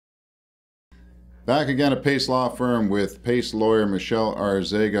Back again at Pace Law Firm with Pace lawyer Michelle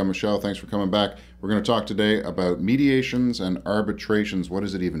Arzega. Michelle, thanks for coming back. We're going to talk today about mediations and arbitrations. What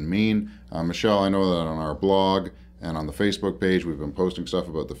does it even mean? Michelle, I know that on our blog and on the Facebook page, we've been posting stuff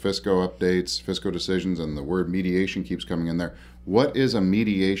about the FISCO updates, FISCO decisions, and the word mediation keeps coming in there. What is a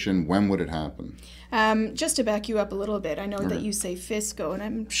mediation? When would it happen? Just to back you up a little bit, I know that you say FISCO, and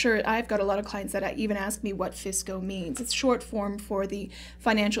I'm sure I've got a lot of clients that even ask me what FISCO means. It's short form for the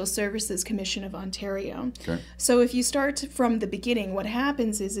Financial Services Commission of Ontario. Okay. So if you start from the beginning, what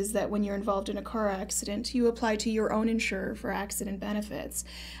happens is that when you're involved in a car accident, you apply to your own insurer for accident benefits.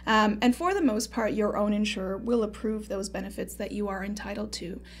 And for the most part, your own insurer will approve those benefits that you are entitled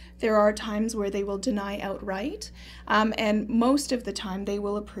to. There are times where they will deny outright, and most of the time they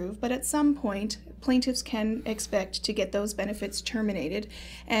will approve, but at some point, plaintiffs can expect to get those benefits terminated,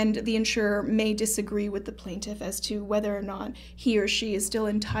 and the insurer may disagree with the plaintiff as to whether or not he or she is still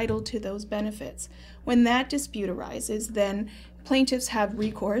entitled to those benefits. When that dispute arises, then plaintiffs have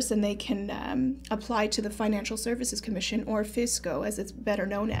recourse and they can apply to the Financial Services Commission, or FISCO as it's better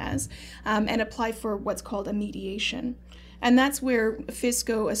known as, and apply for what's called a mediation. And that's where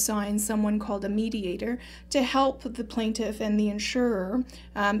FISCO assigns someone called a mediator to help the plaintiff and the insurer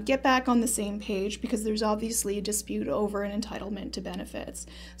get back on the same page, because there's obviously a dispute over an entitlement to benefits.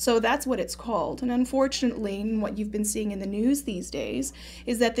 So that's what it's called. And unfortunately, what you've been seeing in the news these days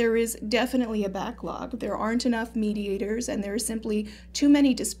is that there is definitely a backlog. There aren't enough mediators, and there are simply too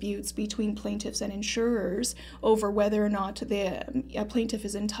many disputes between plaintiffs and insurers over whether or not a plaintiff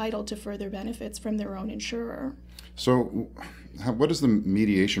is entitled to further benefits from their own insurer. So what does the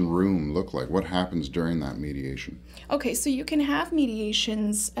mediation room look like? What happens during that mediation? Okay, so you can have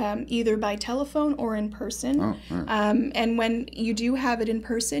mediations either by telephone or in person. Oh, right. And when you do have it in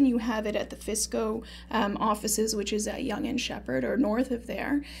person, you have it at the FISCO offices, which is at Yonge and Sheppard or north of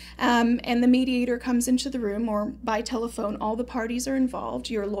there. And the mediator comes into the room, or by telephone. All the parties are involved,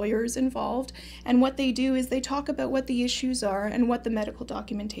 your lawyer is involved, and what they do is they talk about what the issues are and what the medical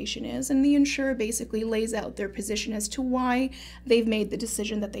documentation is, and the insurer basically lays out their position as to why they've made the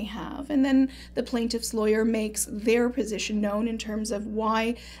decision that they have. And then the plaintiff's lawyer makes their position known in terms of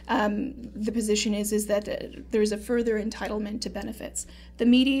why the position is that there's a further entitlement to benefits. The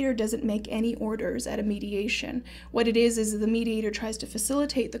mediator doesn't make any orders at a mediation. What it is the mediator tries to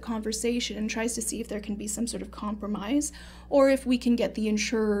facilitate the conversation and tries to see if there can be some sort of compromise, or if we can get the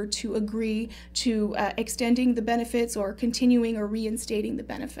insurer to agree to extending the benefits or continuing or reinstating the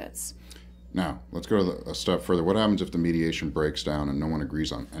benefits. Now, let's go a step further. What happens if the mediation breaks down and no one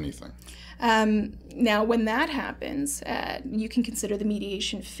agrees on anything? Now, when that happens, you can consider the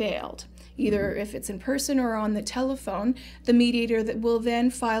mediation failed. Either if it's in person or on the telephone, the mediator that will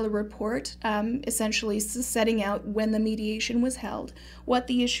then file a report, essentially setting out when the mediation was held, what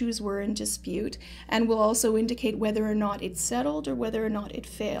the issues were in dispute, and will also indicate whether or not it's settled or whether or not it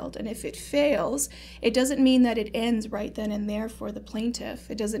failed. And if it fails, it doesn't mean that it ends right then and there for the plaintiff.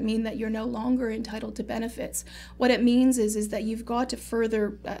 It doesn't mean that you're no longer entitled to benefits. What it means is that you've got to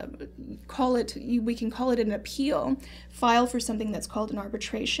further we can call it an appeal, file for something that's called an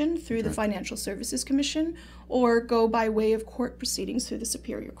arbitration through the Financial Services Commission, or go by way of court proceedings through the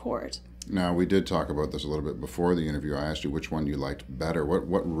Superior Court. Now, we did talk about this a little bit before the interview. I asked you which one you liked better.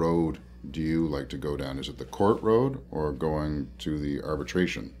 What road do you like to go down? Is it the court road or going to the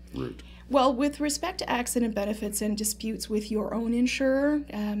arbitration route? Well, with respect to accident benefits and disputes with your own insurer,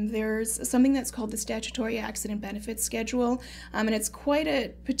 there's something that's called the Statutory Accident Benefits Schedule, and it's quite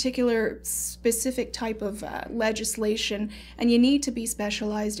a particular specific type of legislation, and you need to be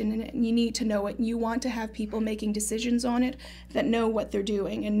specialized in it, and you need to know it. You want to have people making decisions on it that know what they're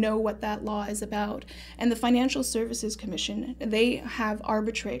doing and know what that law is about. And the Financial Services Commission, they have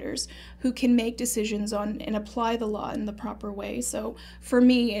arbitrators who can make decisions on and apply the law in the proper way. So for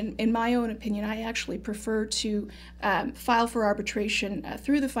me, in my own opinion, I actually prefer to file for arbitration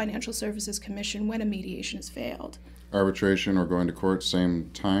through the Financial Services Commission when a mediation has failed. Arbitration or going to court,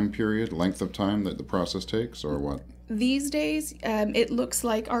 same time period, length of time that the process takes, or what? These days, it looks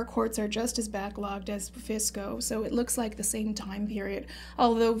like our courts are just as backlogged as FISCO, so it looks like the same time period.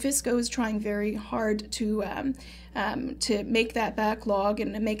 Although FISCO is trying very hard to make that backlog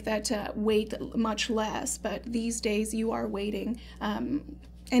and make that wait much less, but these days you are waiting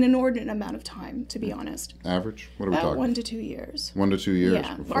an inordinate amount of time, to be honest. Average? What are we talking? 1 to 2 years. 1 to 2 years.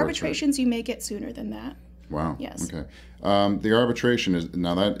 Yeah, before arbitrations you may get sooner than that. Wow. Yes. Okay. The arbitration is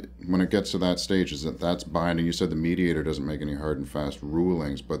now that when it gets to that stage, is that that's binding? You said the mediator doesn't make any hard and fast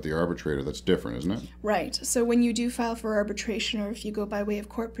rulings, but the arbitrator, that's different, isn't it? Right. So when you do file for arbitration, or if you go by way of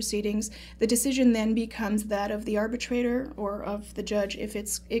court proceedings, the decision then becomes that of the arbitrator or of the judge if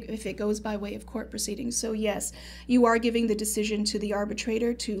it goes by way of court proceedings. So yes, you are giving the decision to the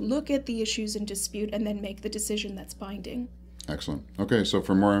arbitrator to look at the issues in dispute and then make the decision that's binding. Excellent. Okay, so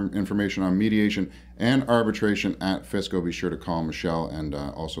for more information on mediation and arbitration at FSCO, be sure to call Michelle and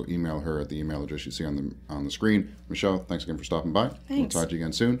also email her at the email address you see on the screen. Michelle, thanks again for stopping by. Thanks. We'll talk to you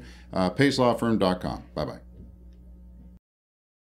again soon. PaceLawFirm.com. Bye-bye.